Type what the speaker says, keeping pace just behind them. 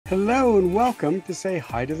Hello and welcome to Say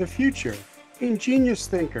Hi to the Future, Ingenious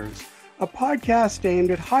Thinkers, a podcast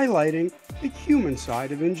aimed at highlighting the human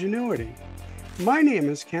side of ingenuity. My name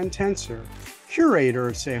is Ken Tencer, curator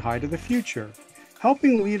of Say Hi to the Future,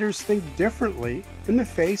 helping leaders think differently in the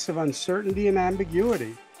face of uncertainty and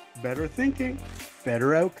ambiguity. Better thinking,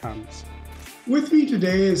 better outcomes. With me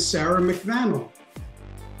today is Sarah McVanel,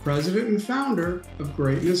 president and founder of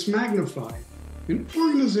Greatness Magnified, an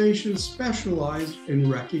organization specialized in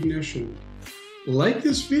recognition. Like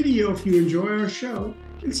this video if you enjoy our show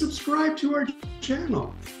and subscribe to our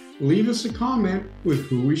channel. Leave us a comment with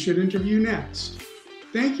who we should interview next.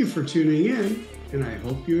 Thank you for tuning in, and I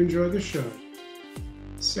hope you enjoy the show.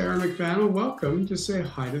 Sarah McVanel, welcome to Say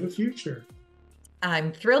Hi to the Future.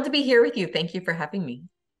 I'm thrilled to be here with you. Thank you for having me.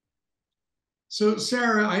 So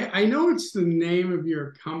Sarah, I know it's the name of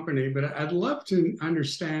your company, but I'd love to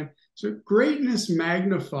understand. So Greatness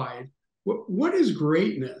Magnified, what is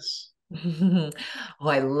greatness? Oh,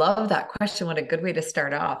 I love that question. What a good way to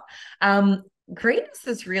start off. Greatness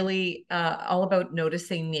is really all about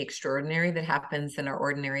noticing the extraordinary that happens in our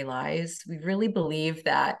ordinary lives. We really believe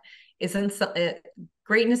that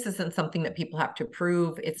greatness isn't something that people have to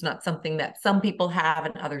prove. It's not something that some people have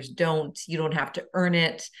and others don't. You don't have to earn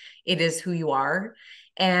it. It is who you are.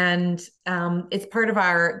 And it's part of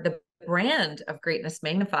the brand of Greatness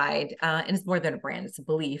Magnified. And it's more than a brand, it's a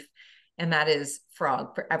belief. And that is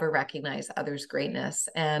Frog, forever recognize others' greatness.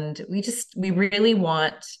 And we really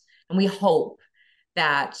want, and we hope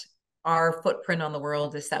that our footprint on the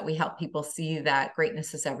world is that we help people see that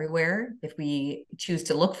greatness is everywhere. If we choose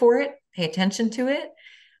to look for it, pay attention to it,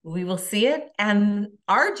 we will see it. And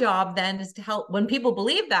our job then is to help, when people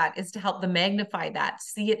believe that, is to help them magnify that,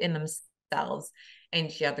 see it in themselves and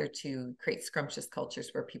each other, to create scrumptious cultures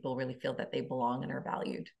where people really feel that they belong and are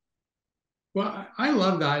valued. Well, I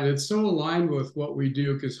love that. It's so aligned with what we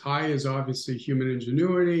do, because high is obviously human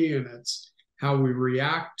ingenuity, and it's how we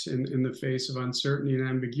react in the face of uncertainty and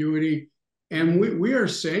ambiguity. And we are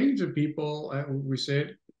saying to people, we say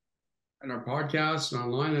it in our podcasts and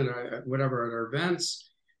online and at our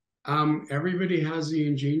events, everybody has the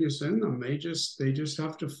ingenious in them. They just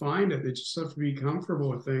have to find it. They just have to be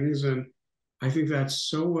comfortable with things. And I think that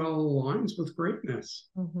so well aligns with greatness.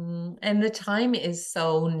 Mm-hmm. And the time is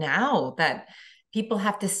so now that people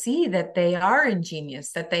have to see that they are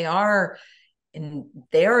ingenious, that they're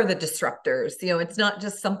the disruptors. It's not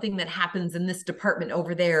just something that happens in this department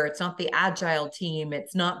over there. It's not the agile team.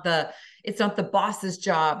 It's not the boss's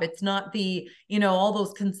job. It's not all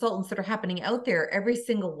those consultants that are happening out there. Every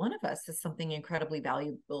single one of us has something incredibly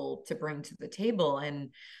valuable to bring to the table.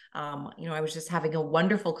 And, I was just having a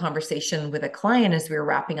wonderful conversation with a client as we were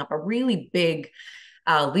wrapping up a really big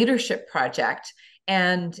leadership project.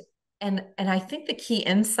 And I think the key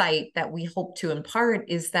insight that we hope to impart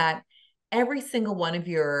is that every single one of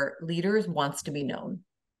your leaders wants to be known.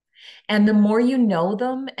 And the more you know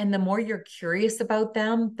them and the more you're curious about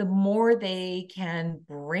them, the more they can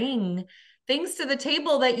bring things to the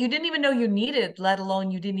table that you didn't even know you needed, let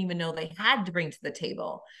alone you didn't even know they had to bring to the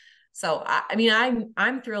table. So,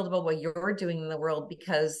 I'm thrilled about what you're doing in the world,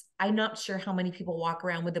 because I'm not sure how many people walk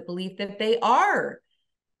around with the belief that they are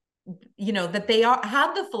have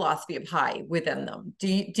the philosophy of high within them. Do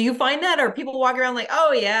you find that? Or people walk around like,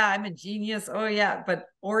 oh yeah, I'm a genius. Oh yeah.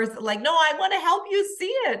 Or is it like, no, I want to help you see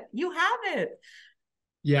it. You have it.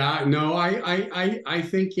 Yeah, no, I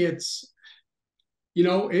think it's,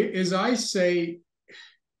 as I say,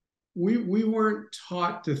 we weren't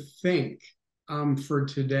taught to think for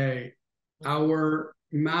today. Our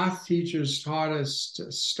math teachers taught us to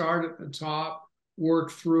start at the top,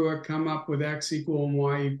 work through it, come up with X equal and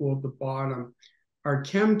Y equal at the bottom. Our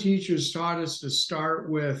chem teachers taught us to start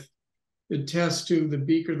with the test tube, the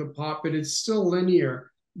beaker, the pot, but it's still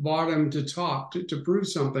linear, bottom to top, to prove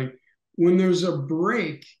something. When there's a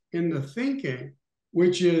break in the thinking,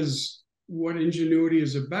 which is what ingenuity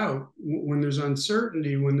is about, when there's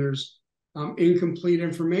uncertainty, when there's incomplete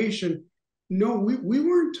information, no, we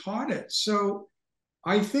weren't taught it. So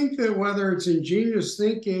I think that whether it's ingenious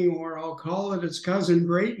thinking, or I'll call it its cousin,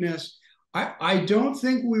 greatness, I don't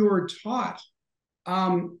think we were taught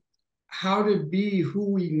how to be who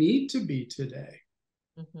we need to be today.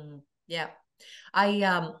 Mm-hmm. Yeah.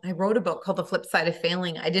 I wrote a book called The Flip Side of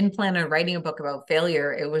Failing. I didn't plan on writing a book about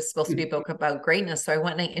failure. It was supposed to be a book about greatness. So I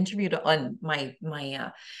went and I interviewed on my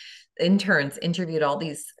interns, interviewed all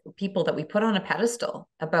these people that we put on a pedestal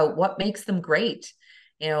about what makes them great.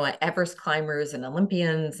 Everest climbers and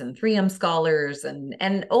Olympians and 3M scholars,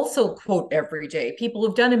 and also quote everyday people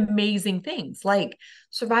who've done amazing things like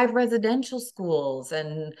survive residential schools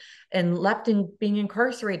and left in being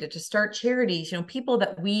incarcerated to start charities, people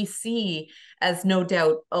that we see as no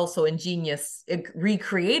doubt also ingenious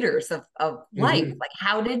recreators of life. Mm-hmm. Like,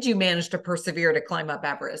 how did you manage to persevere to climb up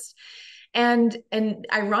Everest? And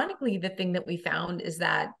ironically, the thing that we found is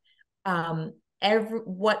that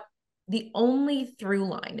the only through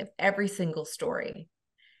line of every single story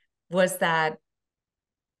was that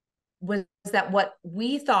what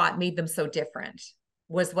we thought made them so different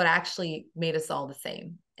was what actually made us all the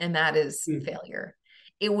same, and that is failure.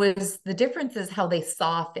 It was the difference is how they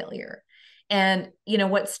saw failure. And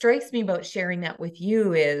what strikes me about sharing that with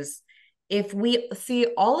you is, if we see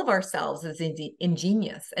all of ourselves as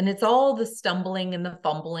ingenious, and it's all the stumbling and the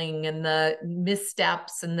fumbling and the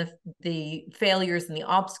missteps and the failures and the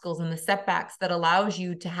obstacles and the setbacks that allows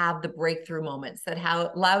you to have the breakthrough moments, that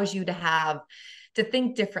allows you to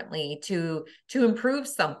think differently, to improve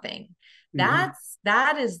something. That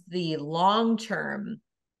is the long-term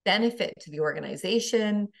benefit to the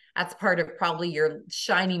organization. That's part of probably your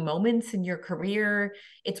shining moments in your career.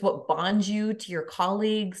 It's what bonds you to your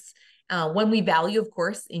colleagues. When we value, of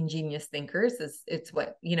course, ingenious thinkers, it's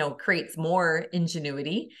what creates more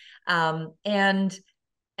ingenuity. And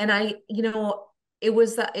I, it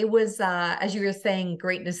was as you were saying,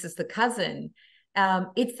 greatness is the cousin.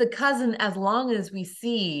 It's the cousin as long as we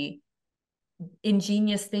see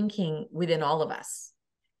ingenious thinking within all of us,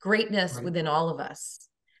 greatness within all of us.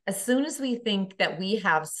 As soon as we think that we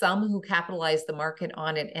have some who capitalize the market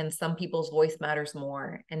on it, and some people's voice matters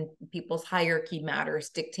more, and people's hierarchy matters,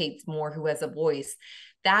 dictates more who has a voice,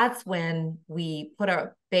 that's when we put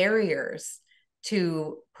up barriers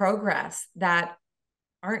to progress that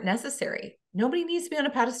aren't necessary. Nobody needs to be on a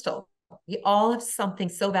pedestal. We all have something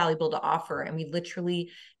so valuable to offer, and we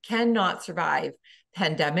literally cannot survive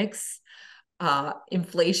pandemics,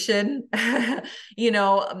 inflation,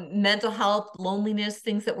 mental health, loneliness,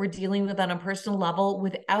 things that we're dealing with on a personal level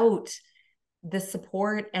without the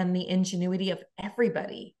support and the ingenuity of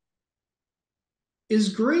everybody. Is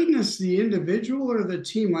greatness the individual or the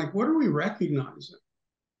team? Like, what are we recognizing?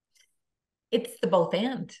 It's the both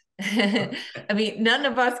and. I mean, none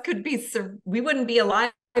of us we wouldn't be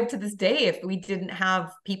alive to this day if we didn't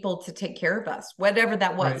have people to take care of us, whatever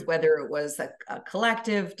that was, whether it was a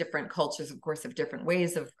collective. Different cultures, of course, have different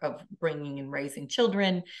ways of bringing and raising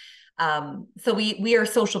children. So we are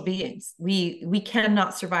social beings. We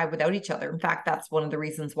cannot survive without each other. In fact, that's one of the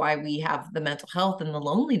reasons why we have the mental health and the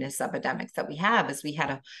loneliness epidemics that we have, is we had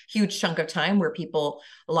a huge chunk of time where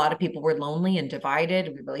a lot of people were lonely and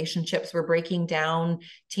divided. Relationships were breaking down.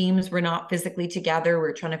 Teams were not physically together. We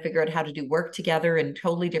were trying to figure out how to do work together in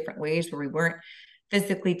totally different ways where we weren't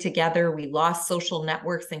physically together. We lost social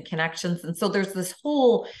networks and connections. And so there's this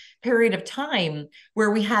whole period of time where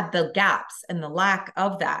we had the gaps and the lack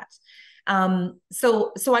of that.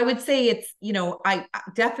 So I would say it's, I'm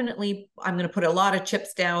going to put a lot of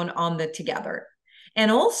chips down on the together. And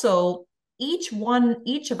also each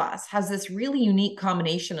of us has this really unique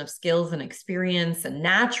combination of skills and experience and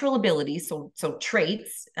natural abilities. So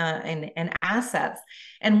traits, and assets,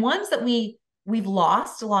 and ones that we've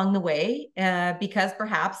lost along the way, because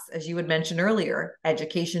perhaps, as you had mentioned earlier,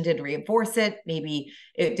 education didn't reinforce it. Maybe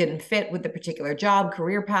it didn't fit with the particular job,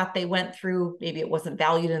 career path they went through. Maybe it wasn't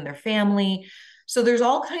valued in their family. So there's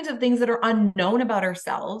all kinds of things that are unknown about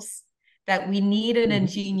ourselves that we need an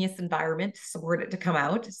ingenious environment to support it to come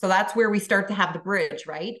out. So that's where we start to have the bridge,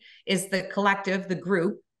 right? Is the collective, the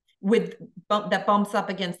group, that bumps up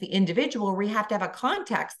against the individual, where we have to have a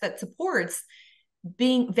context that supports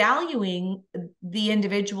valuing the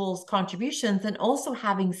individual's contributions, and also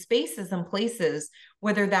having spaces and places,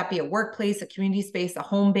 whether that be a workplace, a community space, a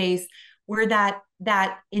home base, where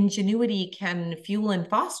that ingenuity can fuel and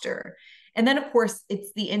foster. And then, of course,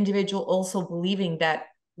 it's the individual also believing that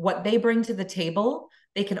what they bring to the table,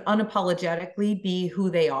 they can unapologetically be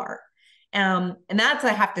who they are. And that's,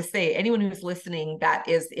 I have to say, anyone who's listening that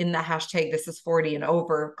is in the hashtag this is 40 and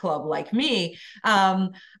over club like me,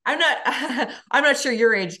 I'm not sure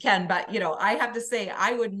your age, Ken, but I have to say,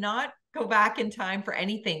 I would not go back in time for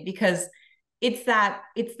anything, because it's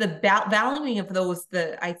the valuing of those,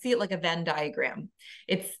 I see it like a Venn diagram.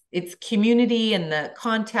 It's community and the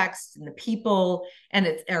context and the people, and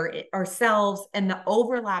it's ourselves and the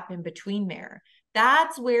overlap in between there.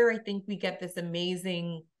 That's where I think we get this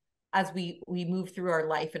amazing, as we move through our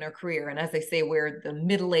life and our career. And as I say, we're the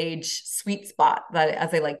middle-age sweet spot, that,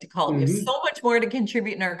 as I like to call it. We have so much more to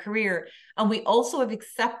contribute in our career. And we also have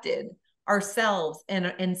accepted ourselves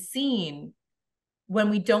and seen when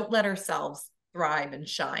we don't let ourselves thrive and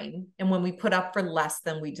shine, and when we put up for less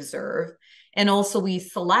than we deserve, and also we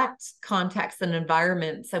select contexts and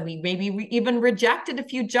environments, and we maybe even rejected a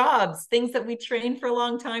few jobs, things that we trained for a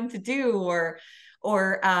long time to do, or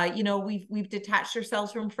we've detached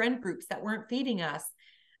ourselves from friend groups that weren't feeding us.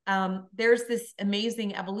 There's this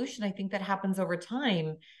amazing evolution, I think, that happens over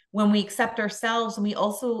time when we accept ourselves, and we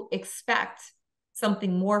also expect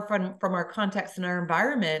something more from our context and our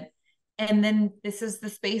environment. And then this is the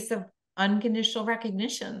space of unconditional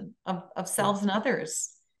recognition of selves and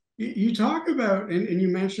others. You talk about, and you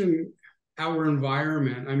mentioned our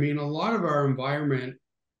environment. I mean, a lot of our environment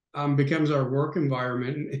becomes our work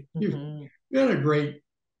environment. And you had a great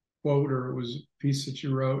quote, or it was a piece that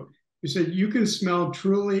you wrote. You said, you can smell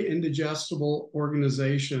truly indigestible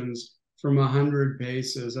organizations from 100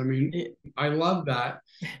 paces. I mean, I love that.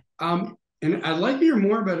 And I'd like to hear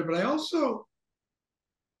more about it, but I also,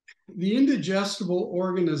 the indigestible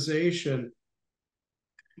organization,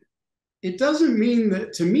 it doesn't mean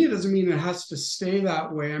that, to me, it doesn't mean it has to stay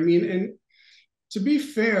that way. I mean, and to be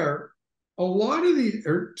fair, a lot of these,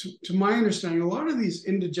 or to my understanding, a lot of these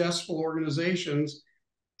indigestible organizations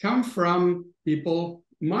come from people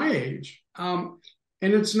my age. And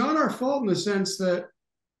it's not our fault in the sense that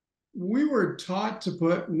we were taught to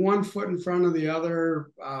put one foot in front of the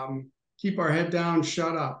other, keep our head down,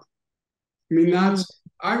 shut up. I mean,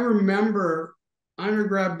 I remember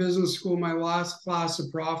undergrad business school, my last class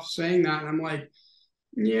of prof saying that, and I'm like,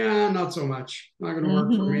 yeah, not so much, not going to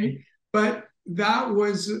work for me. But that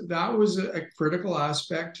was a critical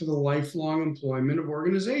aspect to the lifelong employment of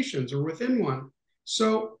organizations, or within one.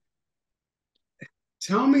 So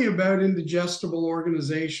tell me about indigestible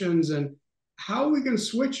organizations and how we can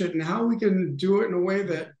switch it, and how we can do it in a way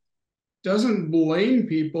that doesn't blame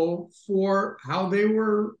people for how they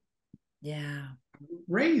were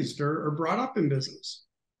raised or brought up in business.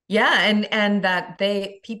 Yeah, and that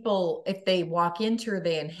people, if they walk into, or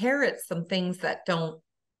they inherit some things that don't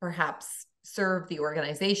perhaps serve the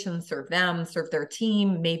organization, serve them, serve their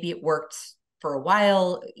team. Maybe it worked for a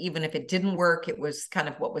while. Even if it didn't work, it was kind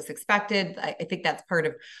of what was expected. I think that's part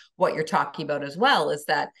of what you're talking about as well, is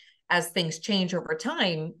that as things change over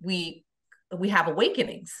time, we have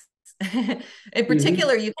awakenings. In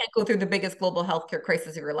particular, you can't go through the biggest global healthcare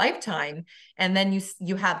crisis of your lifetime, and then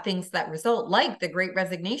you have things that result, like the Great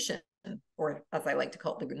Resignation, or as I like to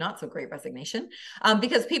call it, the not so great resignation,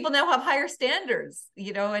 because people now have higher standards,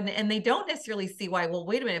 and they don't necessarily see why. Well,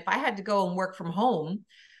 wait a minute, if I had to go and work from home,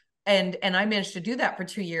 and I managed to do that for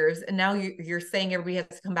 2 years, and now you're saying everybody has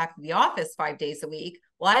to come back to the office 5 days a week.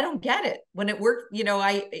 Well, I don't get it. When it worked,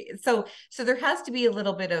 so there has to be a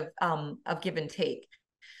little bit of give and take.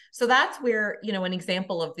 So that's where, an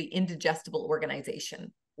example of the indigestible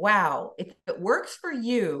organization. Wow, if it works for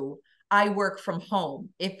you, I work from home.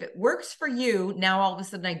 If it works for you, now all of a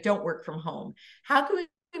sudden I don't work from home. How can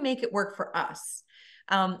we make it work for us?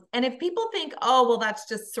 And if people think, oh, well, that's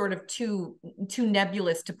just sort of too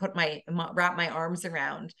nebulous to wrap my arms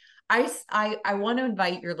around, I want to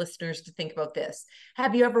invite your listeners to think about this.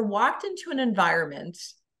 Have you ever walked into an environment?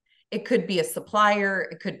 It could be a supplier,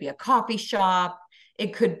 it could be a coffee shop,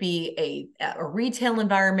 it could be a retail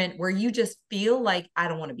environment where you just feel like, I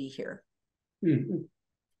don't want to be here.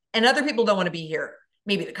 And other people don't want to be here.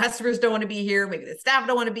 Maybe the customers don't want to be here. Maybe the staff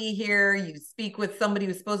don't want to be here. You speak with somebody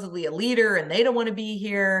who's supposedly a leader and they don't want to be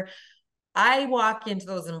here. I walk into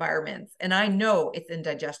those environments and I know it's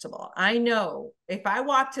indigestible. I know if I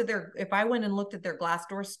went and looked at their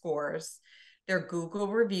Glassdoor scores, their Google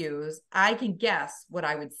reviews, I can guess what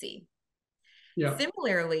I would see. Yeah.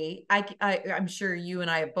 Similarly, I'm sure you and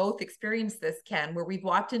I have both experienced this, Ken, where we've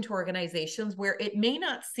walked into organizations where it may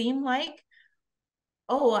not seem like,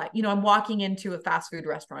 I'm walking into a fast food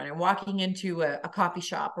restaurant, I'm walking into a coffee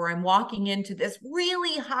shop, or I'm walking into this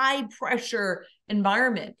really high pressure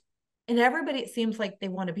environment, and everybody, it seems like they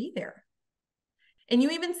want to be there. And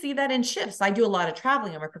you even see that in shifts. I do a lot of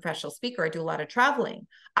traveling. I'm a professional speaker. I do a lot of traveling.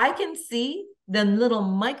 I can see the little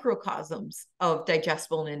microcosms of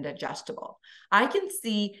digestible and indigestible. I can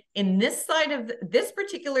see in this side of this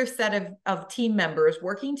particular set of team members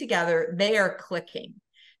working together, they are clicking.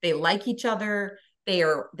 They like each other.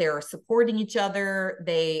 They're supporting each other.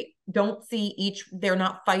 They don't they're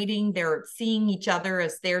not fighting. They're seeing each other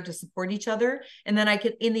as there to support each other. And then I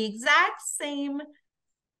can, in the exact same,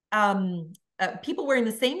 people wearing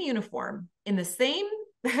the same uniform in the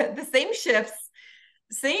same shifts,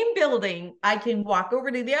 same building, I can walk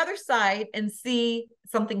over to the other side and see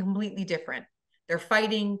something completely different. They're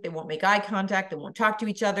fighting. They won't make eye contact. They won't talk to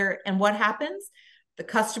each other. And what happens? The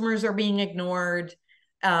customers are being ignored.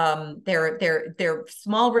 Their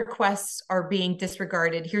small requests are being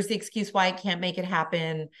disregarded. Here's the excuse why I can't make it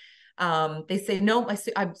happen. They say, no,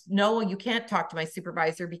 no, you can't talk to my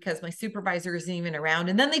supervisor because my supervisor isn't even around.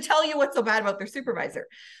 And then they tell you what's so bad about their supervisor.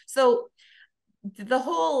 So the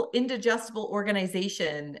whole indigestible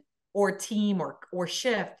organization or team or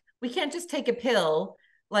shift, we can't just take a pill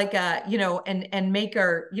like and make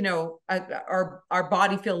our our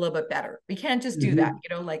body feel a little bit better. We can't just do that,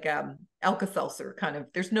 like Alka-Seltzer kind of.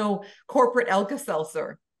 There's no corporate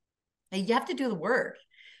Alka-Seltzer. You have to do the work.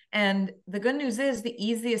 And the good news is the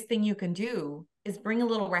easiest thing you can do is bring a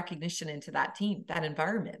little recognition into that team, that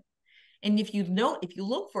environment. And if you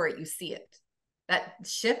look for it, you see it. That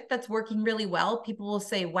shift that's working really well, people will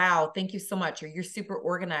say, wow, thank you so much. Or you're super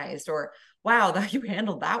organized, or wow, that you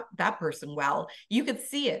handled that person well. You could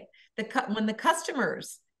see it. When the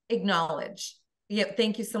customers acknowledge,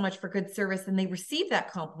 thank you so much for good service, and they receive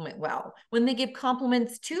that compliment well. When they give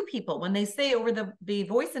compliments to people, when they say over the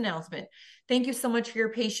voice announcement, thank you so much for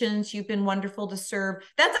your patience, you've been wonderful to serve.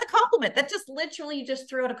 That's a compliment. That just literally just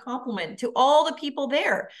threw out a compliment to all the people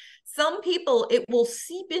there. Some people, it will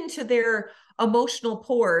seep into their emotional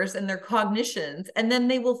pores and their cognitions, and then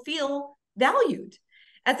they will feel valued.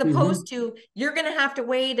 As opposed to, you're going to have to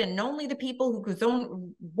wait, and only the people who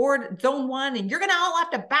zone 1, and you're going to all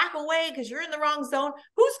have to back away because you're in the wrong zone.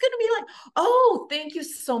 Who's going to be like, oh, thank you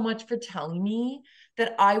so much for telling me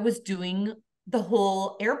that I was doing the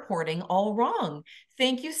whole airporting all wrong.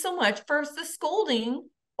 Thank you so much for the scolding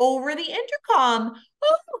over the intercom.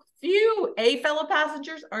 Oh, phew. Hey, fellow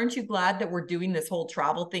passengers, aren't you glad that we're doing this whole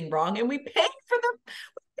travel thing wrong and we paid for them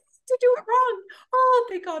to do it wrong? Oh,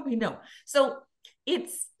 thank God we know. So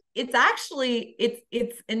it's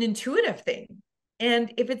an intuitive thing.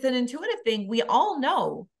 And if it's an intuitive thing, we all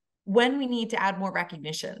know when we need to add more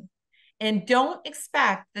recognition. And don't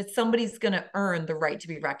expect that somebody's going to earn the right to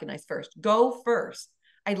be recognized first. Go first.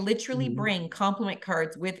 I literally bring compliment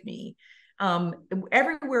cards with me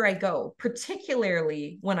everywhere I go,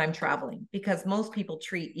 particularly when I'm traveling, because most people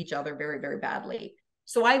treat each other very, very badly.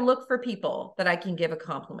 So I look for people that I can give a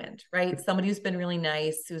compliment, right? Somebody who's been really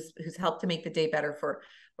nice, who's helped to make the day better for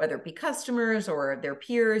whether it be customers or their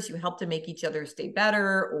peers. You help to make each other's day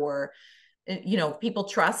better, or, people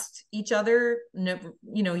trust each other.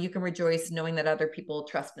 You can rejoice knowing that other people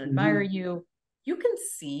trust and admire you. You can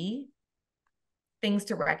see things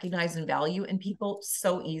to recognize and value in people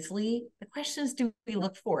so easily. The question is, do we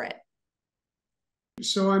look for it?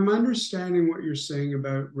 So I'm understanding what you're saying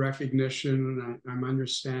about recognition, and I'm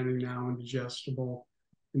understanding now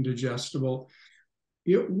indigestible.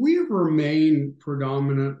 We remain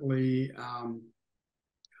predominantly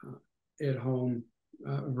at home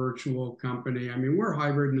virtual company. I mean, we're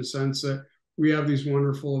hybrid in the sense that we have these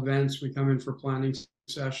wonderful events. We come in for planning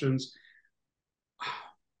sessions.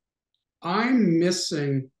 I'm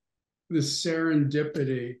missing the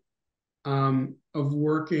serendipity of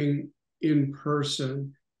working in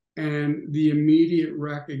person, and the immediate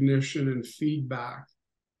recognition and feedback,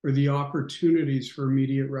 or the opportunities for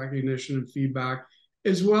immediate recognition and feedback,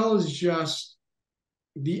 as well as just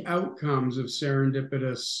the outcomes of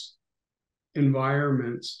serendipitous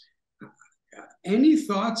environments. Any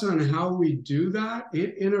thoughts on how we do that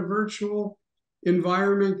in a virtual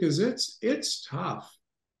environment? Because it's tough.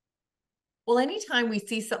 Well, anytime we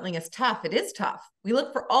see something as tough, it is tough. We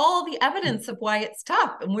look for all the evidence of why it's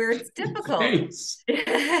tough and where it's difficult.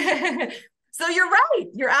 So you're right.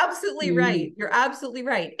 You're absolutely right. You're absolutely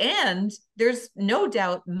right. And there's no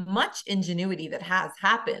doubt much ingenuity that has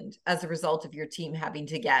happened as a result of your team having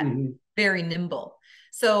to get very nimble.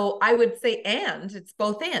 So I would say, and it's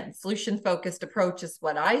both and. Solution-focused approach is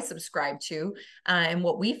what I subscribe to, and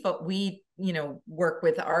what we work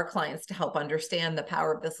with our clients to help understand the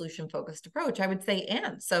power of the solution-focused approach. I would say,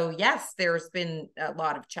 and so yes, there's been a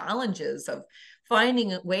lot of challenges of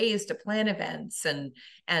finding ways to plan events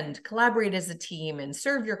and collaborate as a team and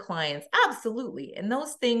serve your clients. Absolutely, and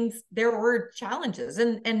those things, there were challenges,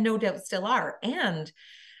 and no doubt still are. And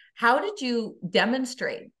how did you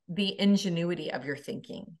demonstrate the ingenuity of your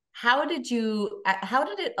thinking? How did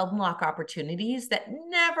it unlock opportunities that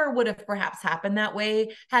never would have perhaps happened that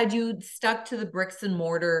way had you stuck to the bricks and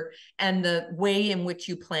mortar and the way in which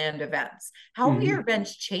you planned events? How have your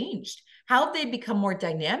events changed? How have they become more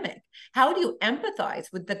dynamic? How do you empathize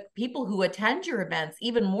with the people who attend your events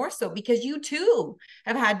even more so? Because you too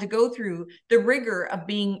have had to go through the rigor of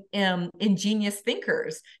being ingenious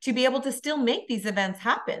thinkers to be able to still make these events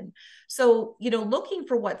happen. So, looking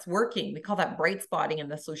for what's working, we call that bright spotting in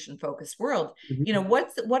the solution focused world.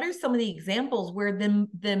 What are some of the examples where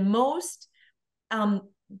the most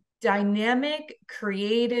dynamic,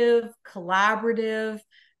 creative, collaborative,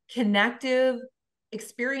 connective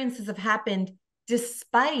experiences have happened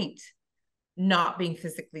despite not being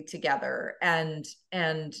physically together and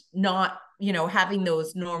not, you know, having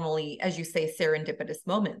those normally, as you say, serendipitous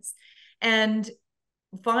moments. And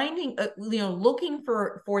finding, you know, looking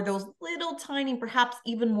for those little tiny, perhaps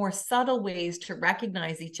even more subtle ways to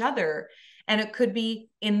recognize each other. And it could be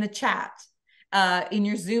in the chat, in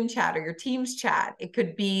your Zoom chat or your Teams chat. It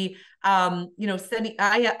could be, you know, sending.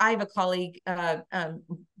 I have a colleague,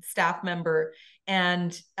 staff member,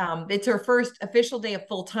 and it's her first official day of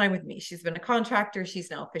full time with me. She's been a contractor. She's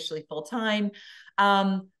now officially full time.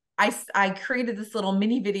 I created this little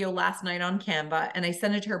mini video last night on Canva, and I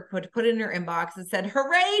sent it to her, put it in her inbox and said,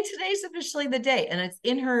 "Hooray, today's officially the day." And it's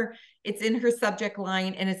in her subject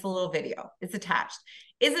line, and it's a little video. It's attached.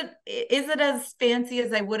 Is it as fancy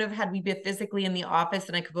as I would have had we been physically in the office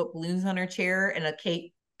and I could put balloons on her chair and a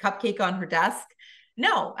cupcake on her desk?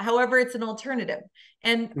 No. However, it's an alternative.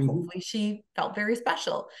 And hopefully she felt very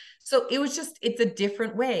special. So it's a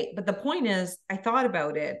different way. But the point is, I thought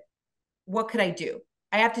about it. What could I do?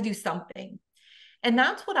 I have to do something. And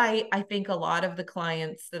that's what I think a lot of the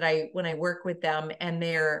clients that when I work with them, and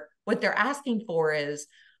what they're asking for is,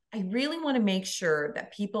 I really want to make sure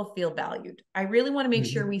that people feel valued. I really want to make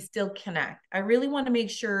sure we still connect. I really want to make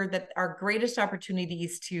sure that our greatest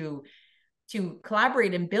opportunities to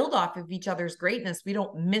collaborate and build off of each other's greatness, we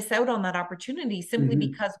don't miss out on that opportunity simply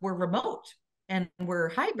because we're remote and we're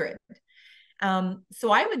hybrid.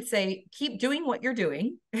 So I would say, keep doing what you're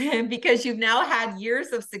doing because you've now had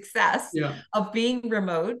years of success of being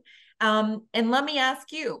remote. And let me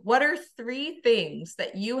ask you, what are 3 things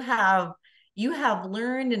that you have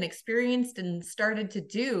learned and experienced and started to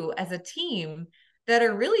do as a team that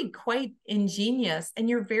are really quite ingenious, and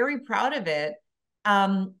you're very proud of it,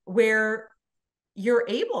 where you're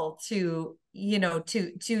able to, you know,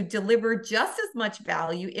 to deliver just as much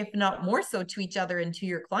value, if not more so, to each other and to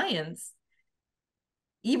your clients,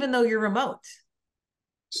 even though you're remote?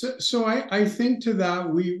 So I think to that,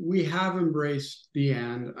 we have embraced the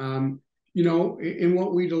end. You know, in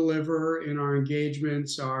what we deliver in our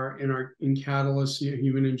engagements, in Catalyst,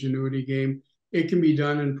 human ingenuity game, it can be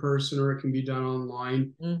done in person or it can be done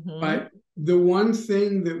online. But the one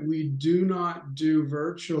thing that we do not do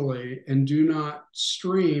virtually and do not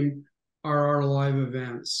stream are our live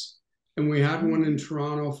events. And we had one in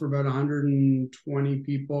Toronto for about 120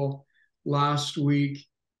 people last week.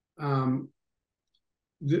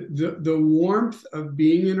 The warmth of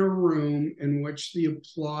being in a room in which the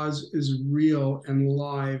applause is real and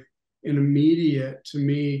live and immediate, to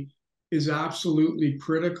me, is absolutely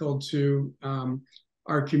critical to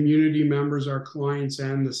our community members, our clients,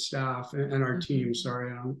 and the staff, and our team.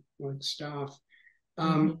 Sorry, I don't like staff.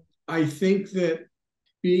 I think that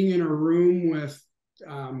being in a room with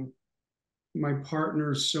my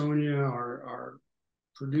partner, Sonia, our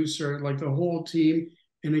producer, like the whole team,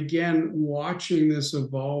 and again, watching this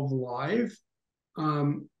evolve live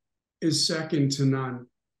is second to none.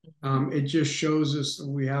 It just shows us that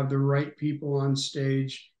we have the right people on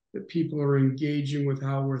stage, that people are engaging with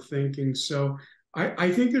how we're thinking. So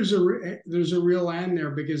I think there's a real end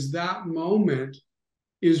there, because that moment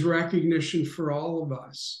is recognition for all of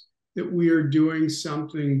us that we are doing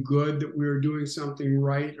something good, that we are doing something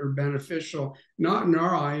right or beneficial, not in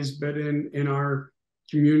our eyes, but in our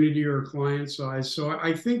community or client's eyes. So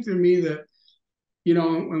I think, to me, that, you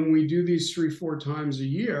know, when we do these 3-4 times a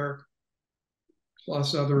year,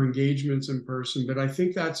 plus other engagements in person, but I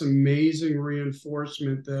think that's amazing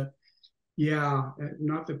reinforcement that,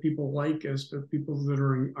 not that people like us, but people that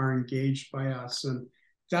are engaged by us. And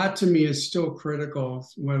that, to me, is still critical,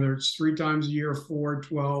 whether it's 3 times a year, 4,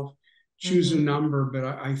 12, choose a number, but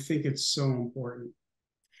I think it's so important.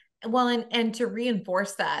 Well, and to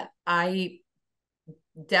reinforce that, I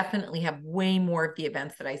definitely have way more of the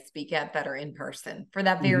events that I speak at that are in person for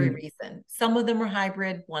that very reason. Some of them are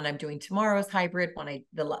hybrid. One I'm doing tomorrow is hybrid.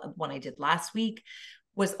 The one I did last week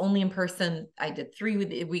was only in person. I did 3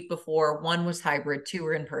 the week before. 1 was hybrid, 2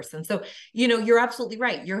 were in person. So, you know, you're absolutely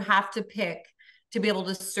right. You have to pick to be able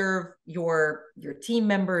to serve your team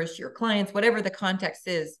members, your clients, whatever the context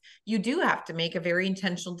is. You do have to make a very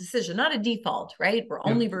intentional decision, not a default, right? We're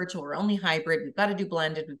only virtual, we're only hybrid, we've got to do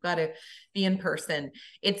blended, we've got to be in person.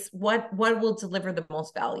 It's what will deliver the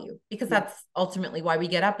most value, because that's ultimately why we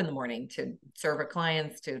get up in the morning, to serve our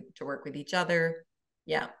clients, to work with each other.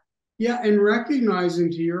 And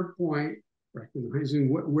recognizing, to your point, recognizing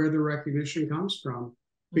where the recognition comes from.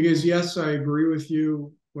 Because yes, I agree with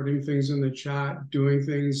you, putting things in the chat, doing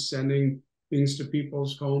things, sending things to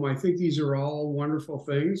people's home. I think these are all wonderful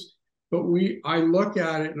things. But I look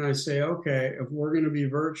at it and I say, okay, if we're going to be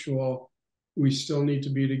virtual, we still need to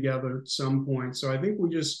be together at some point. So I think we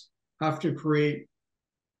just have to create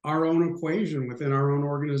our own equation within our own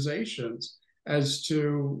organizations as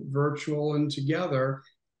to virtual and together.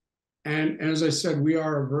 And as I said, we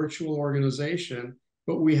are a virtual organization,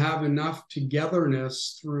 but we have enough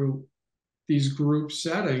togetherness through these group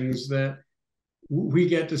settings that we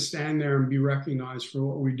get to stand there and be recognized for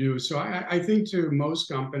what we do. So I think to most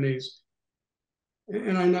companies,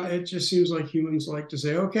 and I know it just seems like humans like to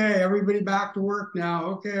say, okay, everybody back to work now.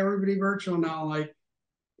 Okay, everybody virtual now. Like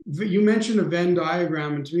you mentioned a Venn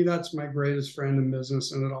diagram, and to me, that's my greatest friend in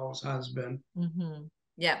business, and it always has been. Mm-hmm.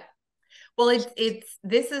 Yeah. Well,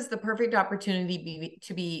 this is the perfect opportunity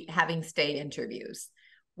to be having stay interviews.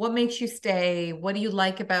 What makes you stay? What do you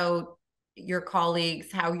like about your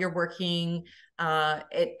colleagues? How you're working?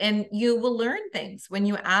 And you will learn things when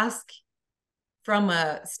you ask from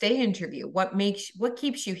a stay interview. What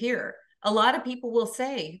keeps you here? A lot of people will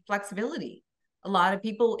say flexibility. A lot of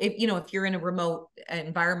people, if you're in a remote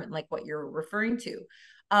environment like what you're referring to,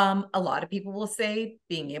 a lot of people will say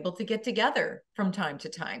being able to get together from time to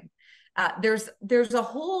time. There's a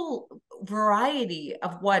whole variety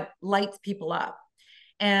of what lights people up.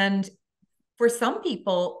 And for some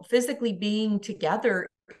people, physically being together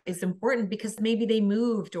is important because maybe they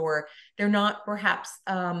moved or they're not perhaps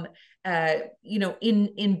embedded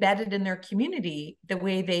in their community the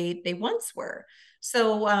way they once were.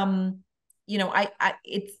 So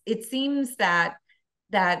it seems that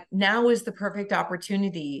now is the perfect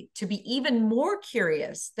opportunity to be even more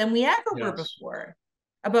curious than we ever were before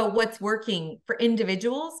about what's working for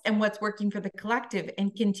individuals and what's working for the collective,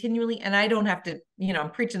 and continually, and I don't have to,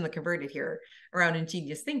 I'm preaching the converted here around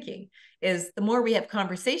ingenious thinking, is the more we have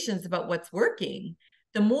conversations about what's working,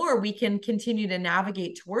 the more we can continue to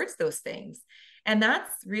navigate towards those things. And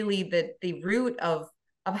that's really the root of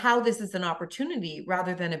how this is an opportunity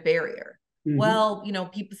rather than a barrier. Mm-hmm. Well,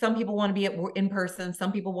 some people want to be in person,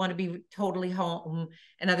 some people want to be totally home,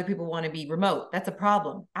 and other people want to be remote. That's a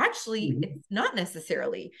problem. Actually, mm-hmm. It's not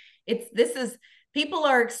necessarily. People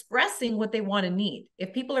are expressing what they want to need.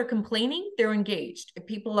 If people are complaining, they're engaged. If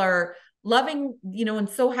people are loving, and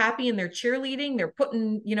so happy and they're cheerleading, they're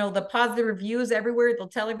putting, the positive reviews everywhere. They'll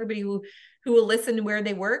tell everybody who will listen to where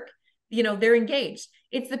they work, they're engaged.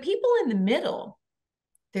 It's the people in the middle.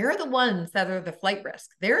 They're the ones that are the flight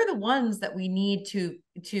risk. They're the ones that we need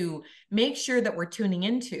to make sure that we're tuning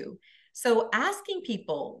into. So asking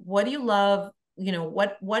people, what do you love?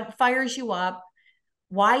 What fires you up?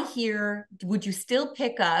 Why here? Would you still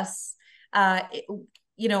pick us? Who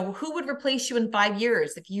would replace you in 5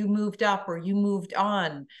 years if you moved up or you moved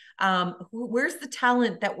on? Where's the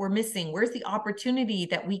talent that we're missing? Where's the opportunity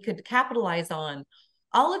that we could capitalize on?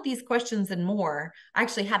 All of these questions and more. I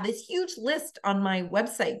actually have this huge list on my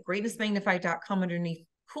website, greatnessmagnified.com, underneath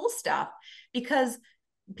cool stuff, because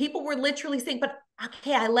people were literally saying, but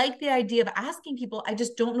okay, I like the idea of asking people. I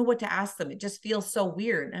just don't know what to ask them. It just feels so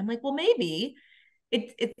weird. And I'm like, well, maybe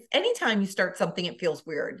it's anytime you start something, it feels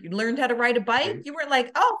weird. You learned how to ride a bike. You weren't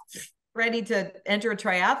like, oh, ready to enter a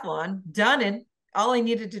triathlon, done it. All I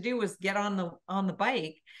needed to do was get on the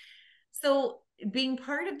bike. So being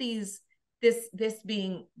part of this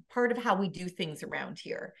being part of how we do things around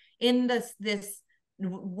here in the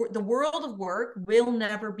world of work will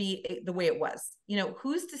never be the way it was.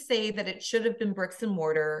 Who's to say that it should have been bricks and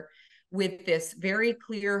mortar with this very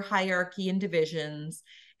clear hierarchy and divisions,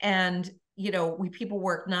 and people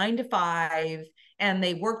work 9 to 5 and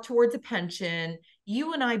they work towards a pension.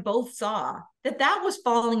 You and I both saw that was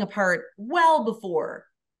falling apart well before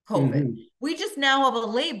COVID. Mm-hmm. We just now have a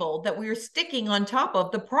label that we're sticking on top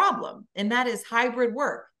of the problem, and that is hybrid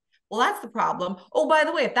work. Well, that's the problem. Oh, by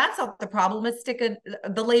the way, if that's not the problem, let's stick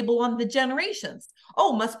the label on the generations.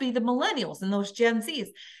 Oh, must be the millennials and those Gen Zs.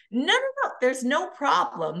 No. There's no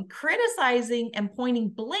problem. Criticizing and pointing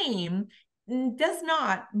blame does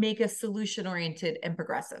not make us solution-oriented and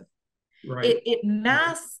progressive. Right. It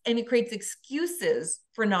masks and it creates excuses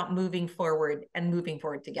for not moving forward and moving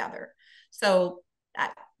forward together. So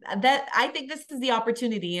I think this is the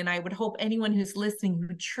opportunity, and I would hope anyone who's listening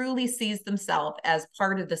who truly sees themselves as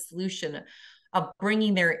part of the solution of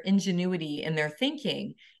bringing their ingenuity in their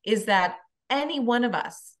thinking is that any one of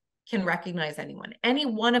us can recognize anyone. Any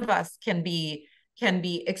one of us can be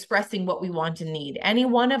expressing what we want and need. Any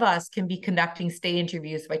one of us can be conducting stay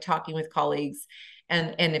interviews by talking with colleagues,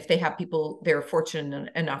 and if they have people they're fortunate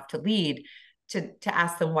enough to lead, to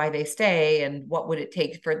ask them why they stay and what would it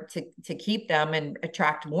take to keep them and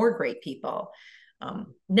attract more great people.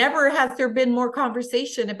 Never has there been more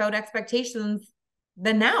conversation about expectations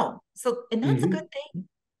than now. So, and that's mm-hmm. a good thing.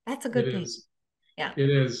 That's a It good thing. is. Yeah. It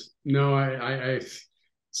is. No,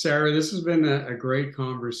 Sarah, this has been a great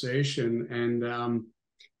conversation, and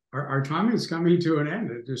our time is coming to an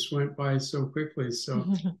end. It just went by so quickly. So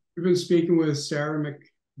we've been speaking with Sarah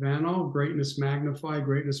McVanel, Greatness Magnified,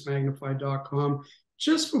 greatnessmagnified.com.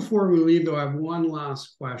 Just before we leave, though, I have one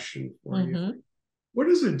last question for you. What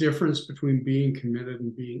is the difference between being committed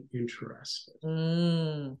and being interested?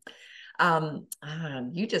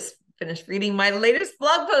 You just finished reading my latest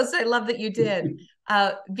blog post. I love that you did.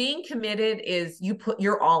 Being committed is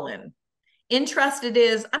you're all in. Interested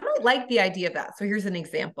is, I might like the idea of that. So here's an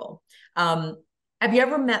example. Have you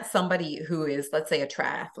ever met somebody who is, let's say, a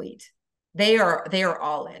triathlete? They are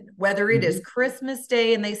all in, whether it is Christmas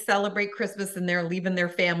Day and they celebrate Christmas and they're leaving their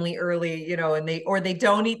family early, you know, and they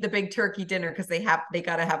don't eat the big turkey dinner because they got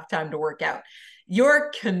to have time to work out.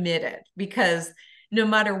 You're committed because no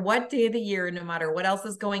matter what day of the year, no matter what else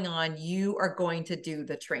is going on, you are going to do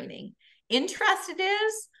the training. Interested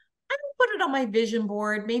is, I'm going to put it on my vision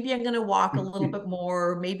board. Maybe I'm going to walk a little bit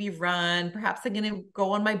more, maybe run. Perhaps I'm going to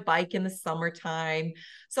go on my bike in the summertime.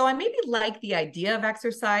 So I maybe like the idea of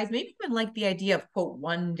exercise. Maybe even like the idea of, quote,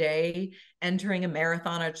 one day entering a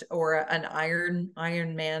marathon or an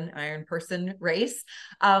Iron person race.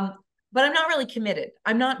 But I'm not really committed.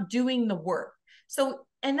 I'm not doing the work. So,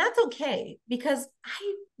 and that's okay because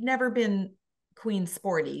I've never been queen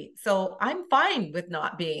sporty. So I'm fine with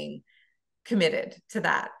not being committed to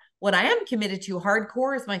that. What I am committed to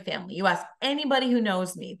hardcore is my family. You ask anybody who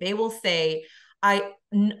knows me, they will say,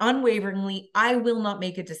 unwaveringly, I will not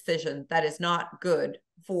make a decision that is not good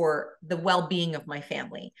for the well-being of my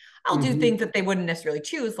family. I'll do things that they wouldn't necessarily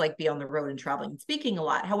choose, like be on the road and traveling and speaking a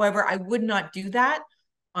lot. However, I would not do that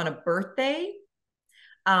on a birthday.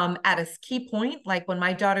 At a key point, like when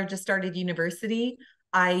my daughter just started university,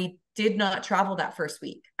 I did not travel that first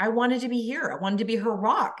week. I wanted to be here. I wanted to be her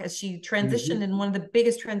rock as she transitioned in one of the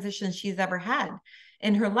biggest transitions she's ever had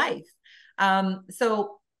in her life.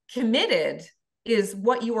 So committed is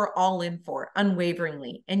what you are all in for,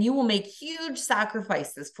 unwaveringly, and you will make huge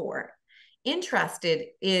sacrifices for it. Interested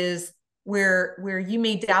is where you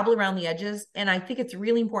may dabble around the edges. And I think it's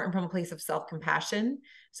really important from a place of self-compassion.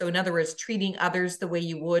 So in other words, treating others the way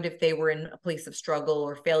you would if they were in a place of struggle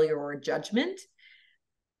or failure or judgment.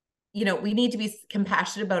 You know, we need to be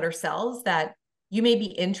compassionate about ourselves that you may be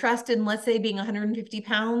interested in, let's say, being 150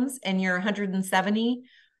 pounds and you're 170.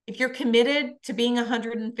 If you're committed to being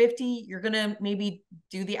 150, you're going to maybe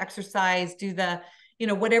do the exercise, do the, you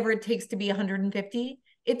know, whatever it takes to be 150.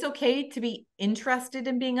 It's okay to be interested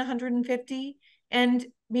in being 150. And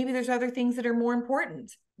maybe there's other things that are more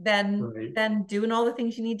important than doing all the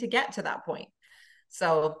things you need to get to that point.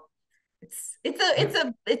 So it's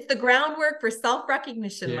the groundwork for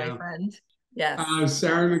self-recognition, my friend. Yes.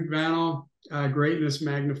 Sarah McVanel,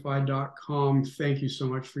 greatnessmagnified.com. Thank you so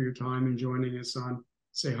much for your time and joining us on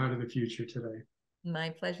Say Hi to the Future today. My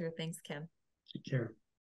pleasure. Thanks, Ken. Take care.